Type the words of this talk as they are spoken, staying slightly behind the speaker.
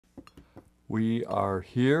We are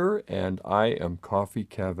here, and I am Coffee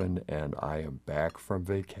Kevin, and I am back from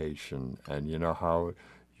vacation. And you know how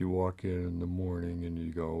you walk in the morning and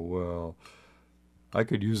you go, well, I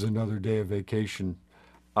could use another day of vacation.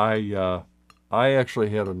 I uh, I actually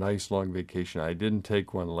had a nice long vacation. I didn't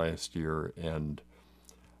take one last year, and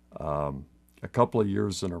a couple of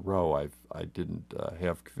years in a row, I didn't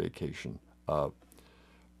have vacation.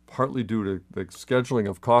 Partly due to the scheduling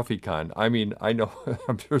of CoffeeCon. I mean, I know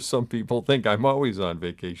I'm sure some people think I'm always on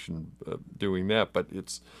vacation doing that, but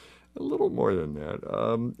it's a little more than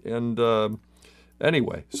that.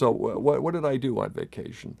 Anyway, so what did I do on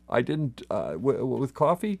vacation? I didn't with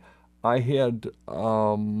coffee. I had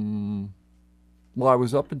well, I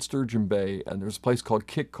was up in Sturgeon Bay, and there's a place called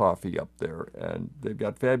Kick Coffee up there, and they've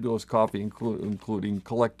got fabulous coffee, including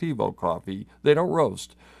Colectivo coffee. They don't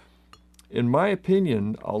roast. In my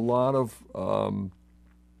opinion, a lot of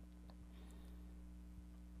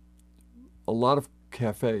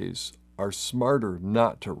cafes are smarter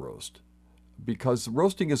not to roast because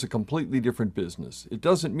roasting is a completely different business. It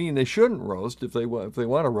doesn't mean they shouldn't roast if they want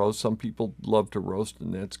to roast. Some people love to roast,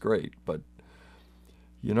 and that's great. But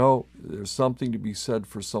you know, there's something to be said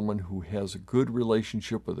for someone who has a good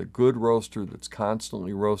relationship with a good roaster that's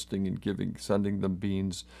constantly roasting and sending them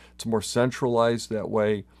beans. It's more centralized that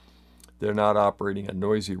way. They're not operating a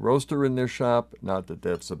noisy roaster in their shop. Not that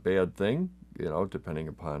that's a bad thing, you know, depending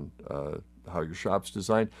upon how your shop's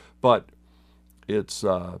designed. But it's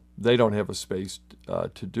they don't have a space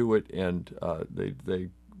to do it, and they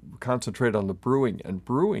concentrate on the brewing. And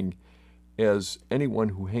brewing, as anyone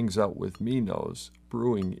who hangs out with me knows,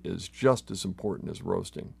 brewing is just as important as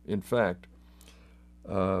roasting. In fact,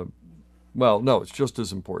 well, no, it's just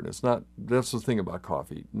as important. It's not. That's the thing about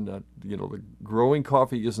coffee. Not, you know, the growing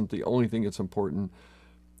coffee isn't the only thing that's important.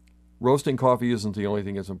 Roasting coffee isn't the only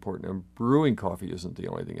thing that's important, and brewing coffee isn't the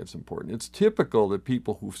only thing that's important. It's typical that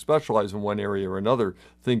people who specialize in one area or another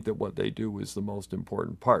think that what they do is the most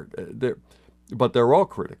important part. But they're all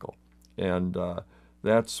critical, and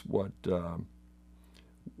that's what. And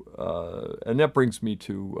that brings me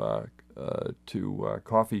to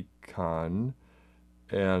Coffee Con.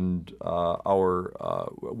 And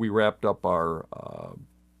we wrapped up our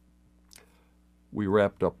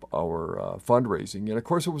fundraising, and of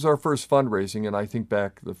course it was our first fundraising. And I think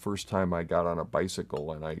back the first time I got on a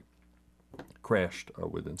bicycle and I crashed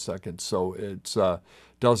within seconds. So it's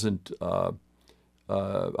doesn't.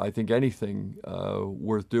 I think anything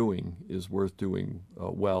worth doing is worth doing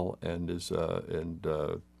well, and is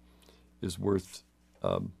worth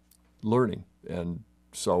learning. And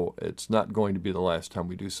so it's not going to be the last time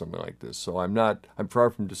we do something like this. So I'm far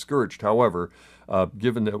from discouraged. However,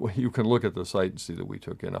 given that you can look at the site and see that we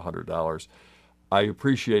took in $100, I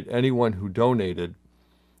appreciate anyone who donated.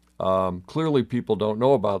 Clearly, people don't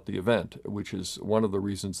know about the event, which is one of the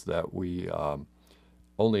reasons that we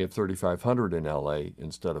only have 3,500 in LA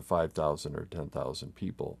instead of 5,000 or 10,000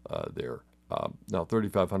 people there. Now,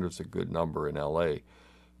 3,500 is a good number in LA,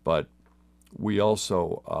 but we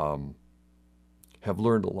also have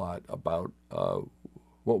learned a lot about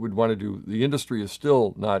what we'd want to do. The industry is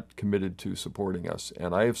still not committed to supporting us,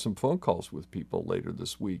 and I have some phone calls with people later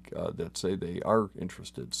this week that say they are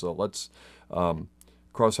interested. So let's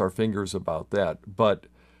cross our fingers about that. But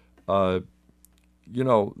you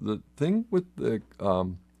know, the thing with the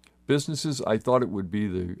businesses, I thought it would be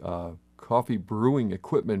the coffee brewing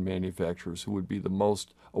equipment manufacturers who would be the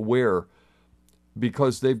most aware,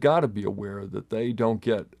 because they've got to be aware that they don't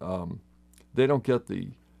get the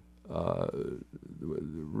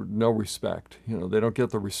no respect. You know, they don't get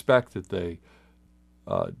the respect that they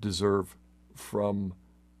deserve from,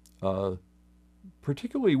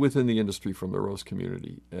 particularly within the industry, from the roast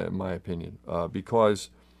community, in my opinion, because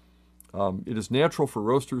it is natural for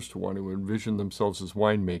roasters to want to envision themselves as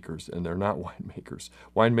winemakers, and they're not winemakers.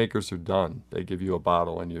 Winemakers are done. They give you a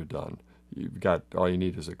bottle and you're done. You've got all you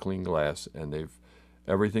need is a clean glass, and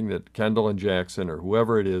everything that Kendall and Jackson or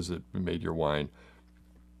whoever it is that made your wine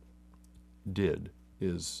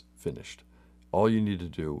is finished. All you need to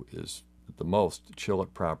do is, at the most, chill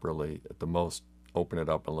it properly. At the most, open it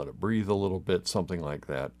up and let it breathe a little bit, something like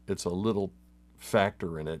that. It's a little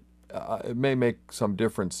factor in it. It may make some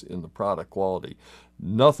difference in the product quality.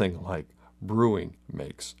 Nothing like brewing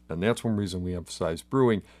makes. And that's one reason we emphasize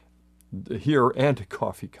brewing here and at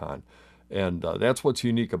CoffeeCon. And that's what's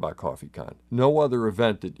unique about CoffeeCon. No other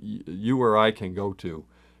event that you or I can go to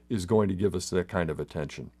is going to give us that kind of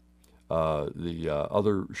attention. The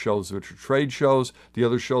other shows, which are trade shows, the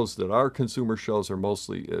other shows that are consumer shows, are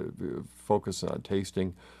mostly focused on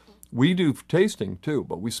tasting. We do tasting too,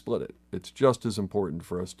 but we split it. It's just as important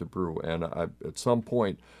for us to brew. And at some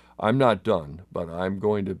point, I'm not done, but I'm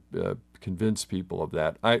going to convince people of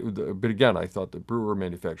that. But again, I thought the brewer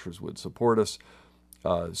manufacturers would support us.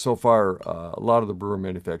 So far, a lot of the brewer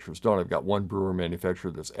manufacturers don't. I've got one brewer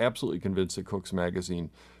manufacturer that's absolutely convinced that Cook's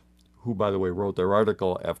Magazine, who, by the way, wrote their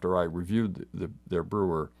article after I reviewed their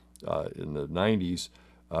brewer in the 90s,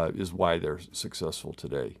 is why they're successful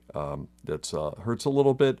today. That hurts a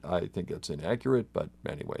little bit. I think that's inaccurate, but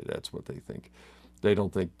anyway, that's what they think. They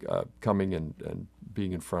don't think coming and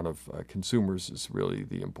being in front of consumers is really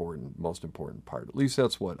the most important part. At least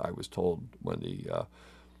that's what I was told when the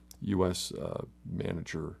U.S.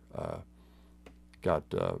 Manager got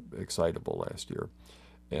excitable last year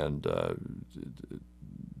and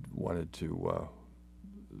wanted to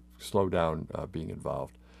slow down being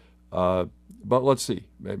involved. But let's see.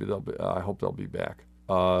 Maybe I hope they'll be back.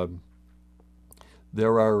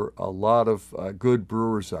 There are a lot of good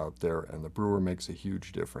brewers out there, and the brewer makes a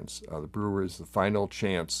huge difference. The brewer is the final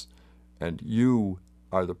chance, and you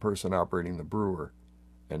are the person operating the brewer.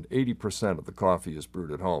 And 80% of the coffee is brewed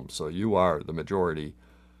at home, so you are the majority.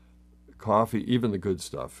 Coffee, even the good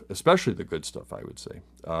stuff, especially the good stuff, I would say.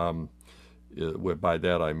 By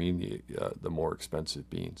that I mean the more expensive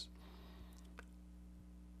beans.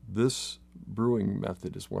 This brewing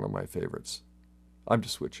method is one of my favorites. I'm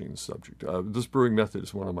just switching the subject. This brewing method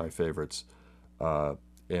is one of my favorites.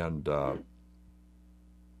 And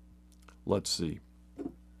let's see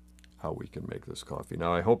how we can make this coffee.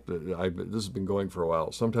 Now, I hope that this has been going for a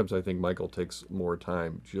while. Sometimes I think Michael takes more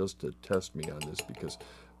time just to test me on this because,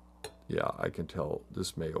 yeah, I can tell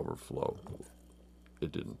this may overflow.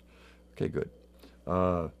 It didn't. Okay, good.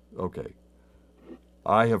 Okay.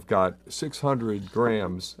 I have got 600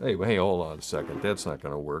 grams. Hey, hold on a second. That's not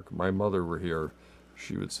going to work. My mother were here.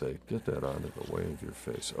 She would say, get that out of the way of your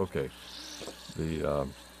face. Okay.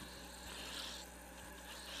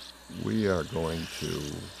 We are going to,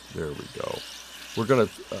 there we go. We're going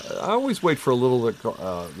to, I always wait for a little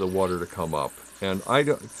the water to come up. And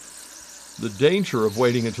the danger of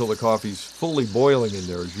waiting until the coffee's fully boiling in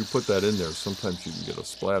there is you put that in there, sometimes you can get a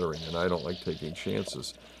splattering, and I don't like taking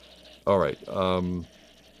chances. All right. And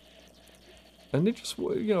then just,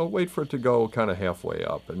 wait for it to go kind of halfway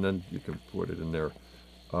up, and then you can put it in there.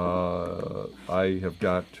 I have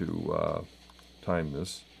got to time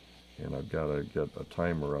this, and I've got to get a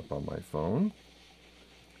timer up on my phone.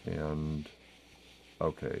 And,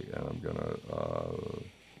 okay, and I'm going to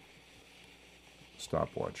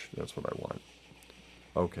stopwatch. That's what I want.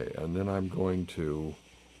 Okay, and then I'm going to,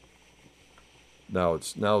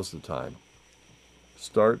 now's the time.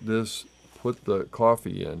 Start this, put the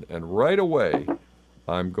coffee in, and right away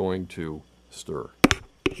I'm going to stir.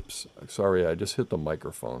 Oops, sorry, I just hit the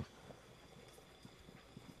microphone.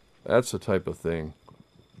 That's the type of thing.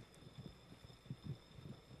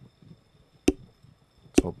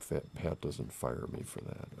 Let's hope Pat doesn't fire me for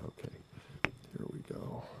that. Okay, here we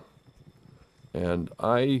go. And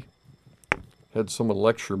I had someone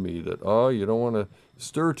lecture me that, you don't want to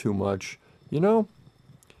stir too much.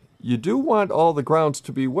 You do want all the grounds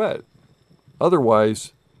to be wet.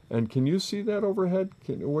 Otherwise, and can you see that overhead?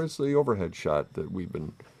 Where's the overhead shot that we've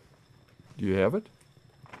been, do you have it?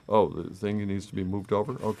 Oh, the thing needs to be moved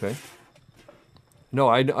over? Okay. No,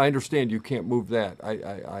 I understand you can't move that.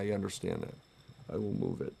 I understand that. I will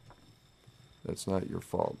move it. That's not your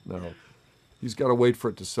fault. No. He's got to wait for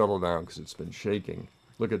it to settle down because it's been shaking.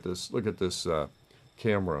 Look at this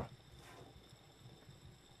camera.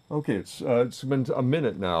 Okay, it's been a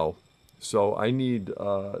minute now, so I need,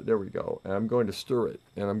 there we go. And I'm going to stir it,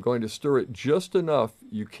 and I'm going to stir it just enough.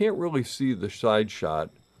 You can't really see the side shot,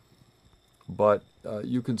 but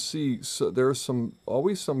you can see there's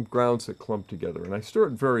always some grounds that clump together, and I stir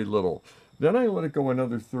it very little. Then I let it go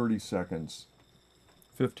another 30 seconds,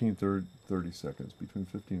 30 seconds, between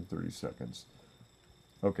 15 and 30 seconds.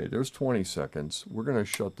 Okay, there's 20 seconds. We're going to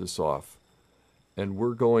shut this off, and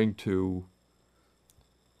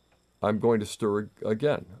I'm going to stir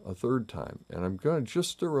again, a third time, and I'm going to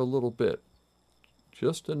just stir a little bit,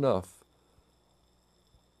 just enough,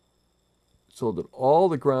 so that all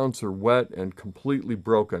the grounds are wet and completely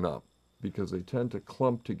broken up, because they tend to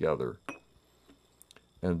clump together.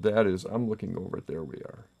 And that is, I'm looking over it, there we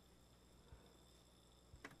are.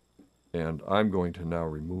 And I'm going to now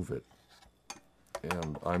remove it.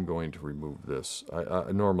 And I'm going to remove this.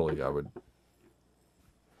 Normally I would...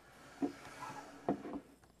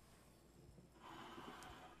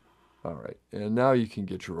 All right, and now you can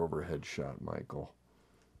get your overhead shot, Michael.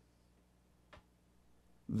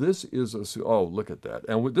 This is look at that.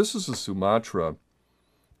 And this is a Sumatra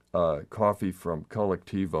coffee from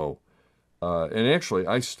Colectivo. And actually,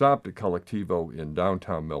 I stopped at Colectivo in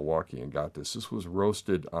downtown Milwaukee and got this. This was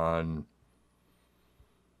roasted on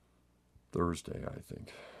Thursday, I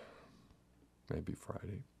think. Maybe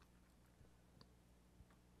Friday.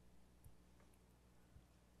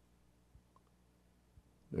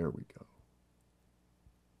 There we go.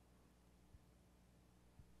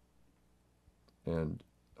 And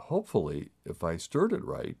hopefully, if I stirred it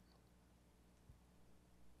right,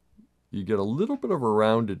 you get a little bit of a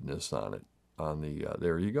roundedness on it.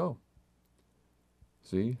 There you go.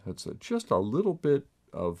 See, it's just a little bit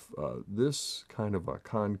of this kind of a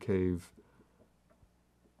concave,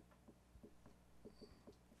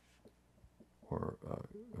 or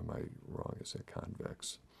am I wrong? Is it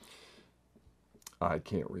convex? I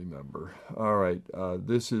can't remember. All right,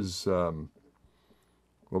 this is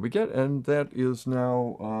what we get, and that is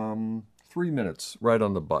now 3 minutes right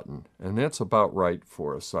on the button, and that's about right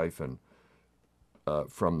for a siphon.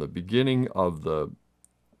 From the beginning of the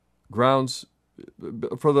grounds,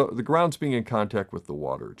 for the grounds being in contact with the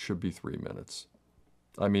water, it should be 3 minutes.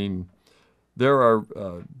 I mean, there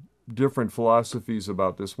are different philosophies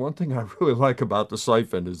about this. One thing I really like about the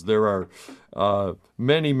siphon is there are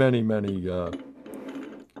many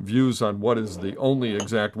views on what is the only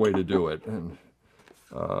exact way to do it. And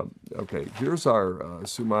okay, here's our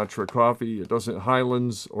Sumatra coffee. It doesn't,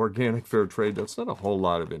 Highlands, organic, fair trade. That's not a whole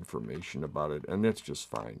lot of information about it, and that's just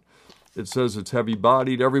fine. It says it's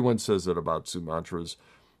heavy-bodied. Everyone says that about Sumatras.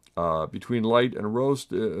 Between light and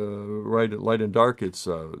roast, light and dark, it's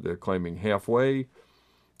they're claiming halfway.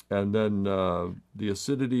 And then the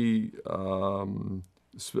acidity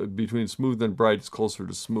between smooth and bright is closer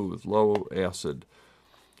to smooth, low acid.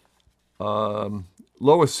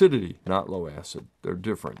 Low acidity, not low acid. They're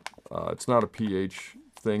different. It's not a pH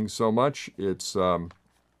thing so much. It's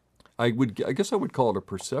I guess I would call it a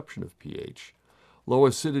perception of pH. Low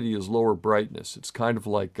acidity is lower brightness. It's kind of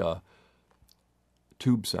like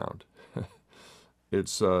tube sound.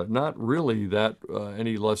 It's not really that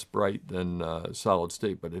any less bright than solid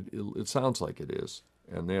state, but it sounds like it is,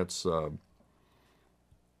 and that's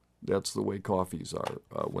the way coffees are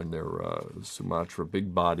when they're Sumatra,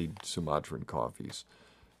 big-bodied Sumatran coffees.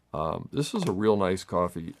 This is a real nice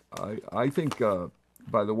coffee. I think,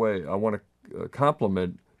 by the way, I want to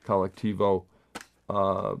compliment Colectivo.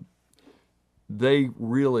 They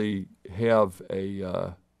really have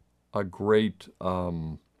a great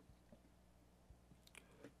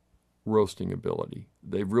roasting ability.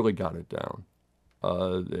 They've really got it down.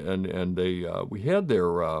 And they we had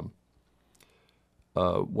their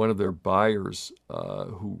one of their buyers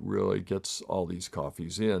who really gets all these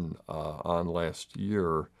coffees in on last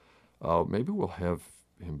year. Maybe we'll have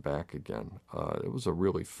him back again. It was a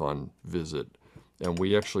really fun visit, and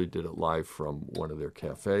we actually did it live from one of their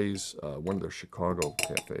cafes, one of their Chicago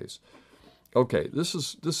cafes. Okay, this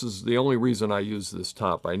is the only reason I use this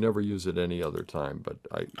top. I never use it any other time, but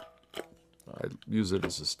I use it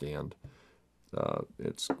as a stand.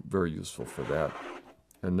 It's very useful for that.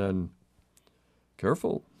 And then,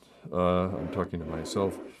 careful, I'm talking to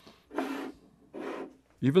myself.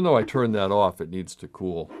 Even though I turn that off, it needs to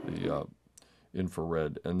cool, the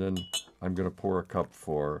infrared. And then I'm going to pour a cup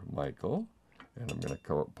for Michael, and I'm going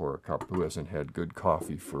to pour a cup who hasn't had good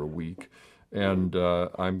coffee for a week. And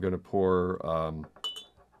I'm going to pour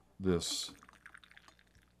this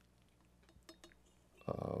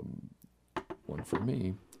one for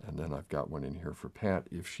me, and then I've got one in here for Pat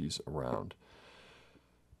if she's around.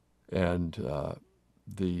 And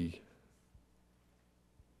the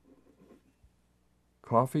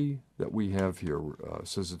coffee that we have here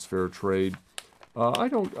says it's fair trade. I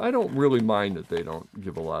don't really mind that they don't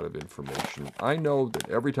give a lot of information. I know that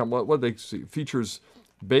every time what they see features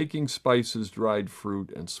baking spices, dried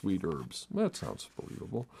fruit, and sweet herbs. That sounds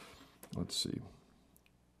believable. Let's see.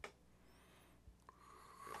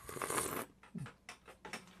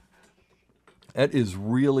 It is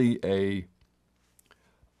really a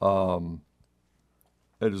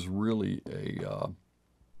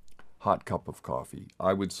hot cup of coffee.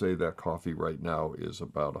 I would say that coffee right now is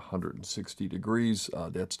about 160 degrees.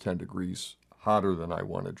 That's 10 degrees hotter than I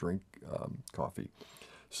want to drink coffee.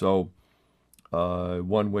 So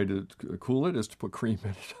one way to cool it is to put cream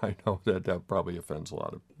in it. I know that probably offends a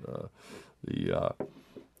lot of the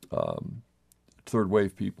third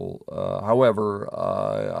wave people. However,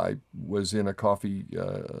 I was in a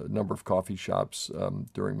number of coffee shops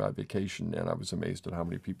during my vacation, and I was amazed at how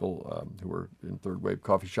many people who were in third wave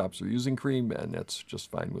coffee shops are using cream, and that's just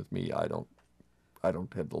fine with me. I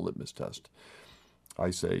don't have the litmus test.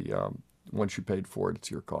 I say once you paid for it, it's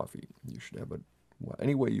your coffee. You should have it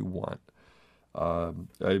any way you want. I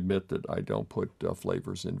admit that I don't put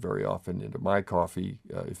flavors in very often into my coffee,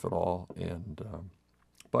 if at all. And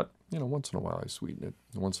but once in a while I sweeten it.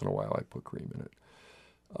 Once in a while I put cream in it.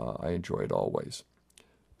 I enjoy it always.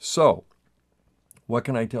 So, what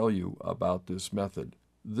can I tell you about this method?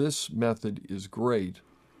 This method is great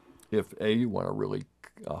if you want a really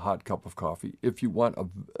hot cup of coffee. If you want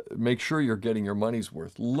make sure you're getting your money's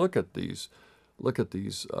worth. Look at these. Look at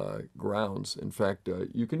these grounds. In fact,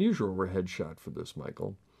 you can use your overhead shot for this,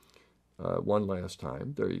 Michael. One last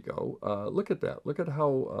time. There you go. Look at that. Look at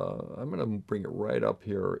how I'm going to bring it right up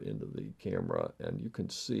here into the camera, and you can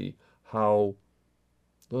see how.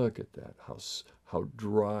 Look at that. How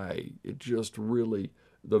dry. It just really.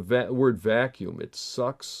 The word vacuum. It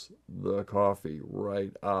sucks the coffee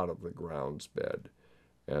right out of the grounds bed,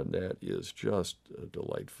 and that is just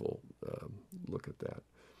delightful. Look at that.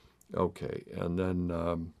 Okay, and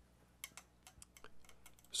then,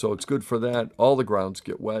 so it's good for that. All the grounds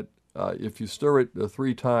get wet. If you stir it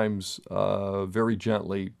 3 times very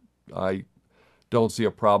gently, I don't see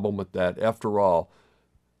a problem with that. After all,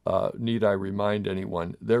 need I remind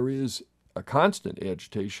anyone, there is a constant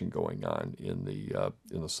agitation going on in the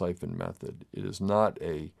siphon method. It is not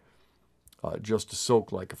just a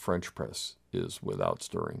soak like a French press is without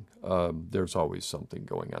stirring. There's always something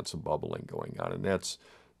going on, some bubbling going on, and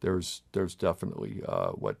there's definitely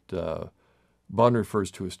what Bunn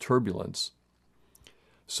refers to as turbulence.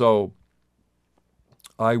 So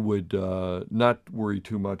I would not worry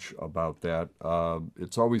too much about that.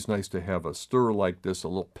 It's always nice to have a stir like this, a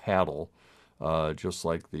little paddle, just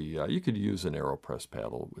like you could use an AeroPress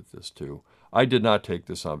paddle with this too. I did not take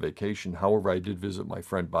this on vacation. However, I did visit my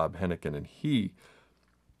friend Bob Hennigan, and he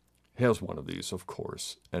has one of these, of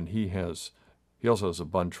course, and he also has a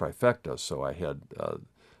Bunn trifecta, so I had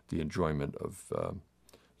the enjoyment of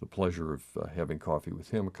the pleasure of having coffee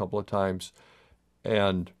with him a couple of times.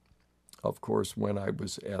 And, of course, when I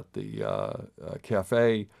was at the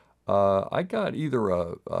cafe, I got either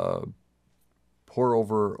a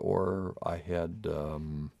pour-over or I had,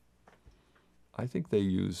 I think they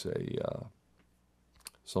use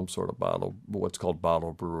some sort of what's called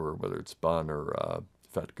bottle brewer, whether it's Bunn or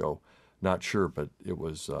Fetco. Not sure, but it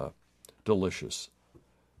was delicious.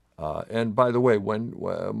 And by the way, when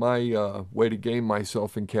my way to game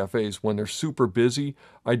myself in cafes, when they're super busy,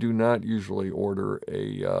 I do not usually order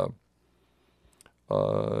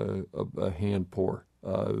a hand pour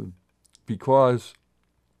because,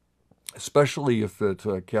 especially if it's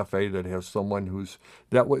a cafe that has someone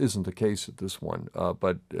that isn't the case at this one,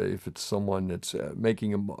 but if it's someone that's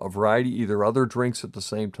making a variety, either other drinks at the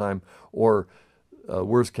same time or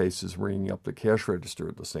worst case is ringing up the cash register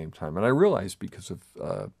at the same time. And I realize because of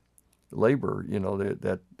labor,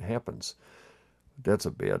 that happens. That's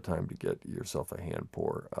a bad time to get yourself a hand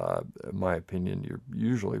pour. In my opinion, you're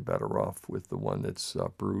usually better off with the one that's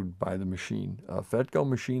brewed by the machine. Fetco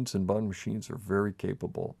machines and Bunn machines are very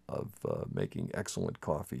capable of making excellent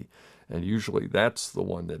coffee, and usually that's the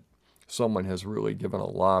one that someone has really given a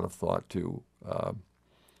lot of thought to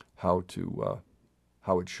how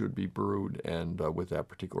it should be brewed and with that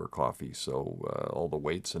particular coffee. So all the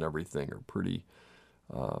weights and everything are pretty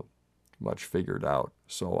much figured out.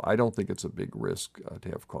 So I don't think it's a big risk to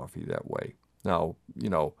have coffee that way. Now,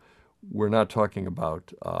 we're not talking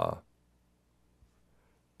about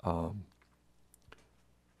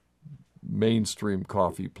mainstream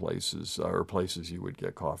coffee places or places you would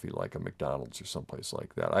get coffee like a McDonald's or someplace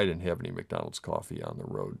like that. I didn't have any McDonald's coffee on the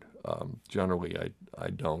road. Generally,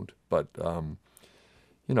 I don't. But, I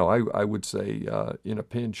would say in a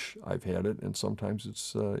pinch I've had it, and sometimes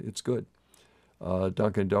it's good.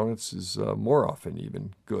 Dunkin' Donuts is more often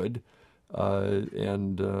even good, but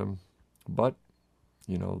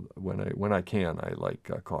when I can, I like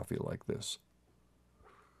coffee like this.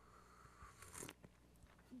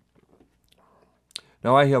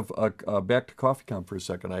 Now I have back to CoffeeCom for a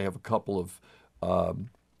second. I have a couple of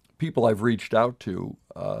people I've reached out to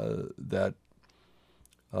that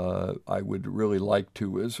I would really like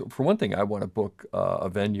to. For one thing, I want to book a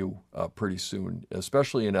venue pretty soon,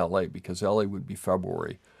 especially in LA, because LA would be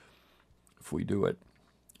February if we do it.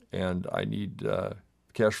 And I need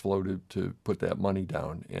cash flow to put that money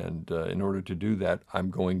down. And in order to do that, I'm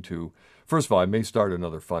going to, first of all, I may start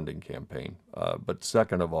another funding campaign. But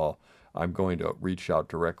second of all, I'm going to reach out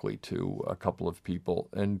directly to a couple of people.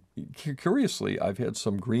 And curiously, I've had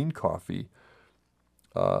some green coffee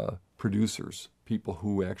producers, people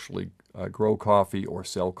who actually grow coffee or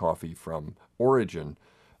sell coffee from origin,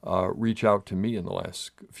 reach out to me in the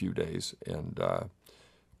last few days, and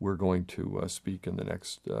we're going to speak in the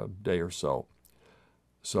next day or so.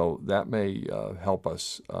 So that may help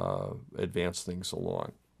us advance things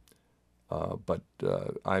along. But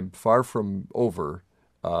I'm far from over.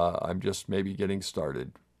 I'm just maybe getting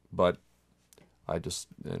started. But I just,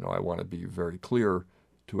 I want to be very clear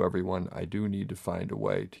to everyone. I do need to find a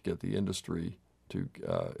way to get the industry to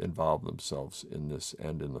involve themselves in this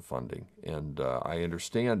and in the funding. And I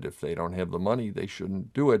understand if they don't have the money, they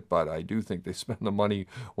shouldn't do it. But I do think they spend the money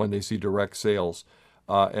when they see direct sales.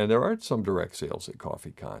 And there are some direct sales at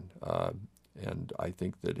CoffeeCon. And I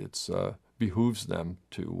think that it's behooves them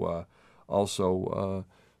to also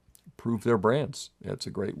prove their brands. It's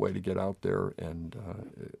a great way to get out there and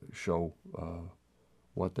show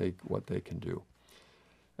what they can do.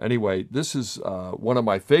 Anyway, this is one of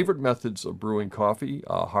my favorite methods of brewing coffee.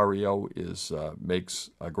 Hario makes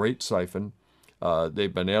a great siphon.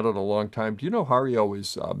 They've been at it a long time. Do you know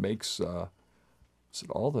Hario makes is it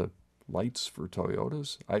all the lights for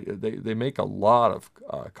Toyotas? They make a lot of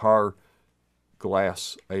car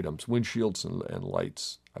glass items, windshields and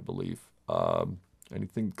lights, I believe.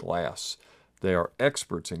 Anything glass. They are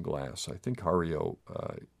experts in glass. I think Hario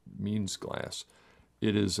means glass.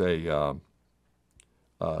 It is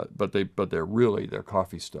but their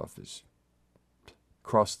coffee stuff is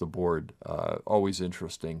across the board, always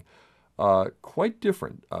interesting, quite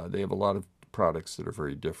different. They have a lot of products that are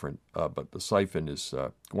very different, but the Syphon is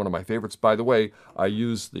one of my favorites. By the way, I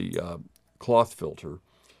use the cloth filter,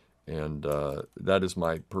 and that is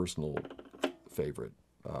my personal favorite.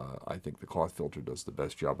 I think the cloth filter does the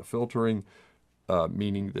best job of filtering,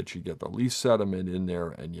 meaning that you get the least sediment in there,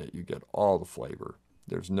 and yet you get all the flavor.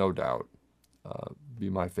 There's no doubt.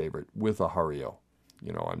 Be my favorite with a Hario.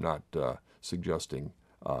 I'm not suggesting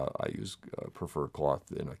I prefer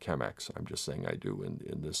cloth in a Chemex. I'm just saying I do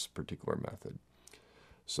in this particular method.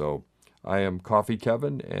 So I am Coffee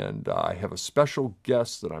Kevin, and I have a special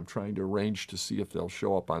guest that I'm trying to arrange to see if they'll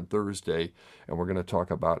show up on Thursday, and we're going to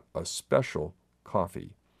talk about a special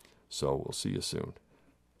coffee. So we'll see you soon.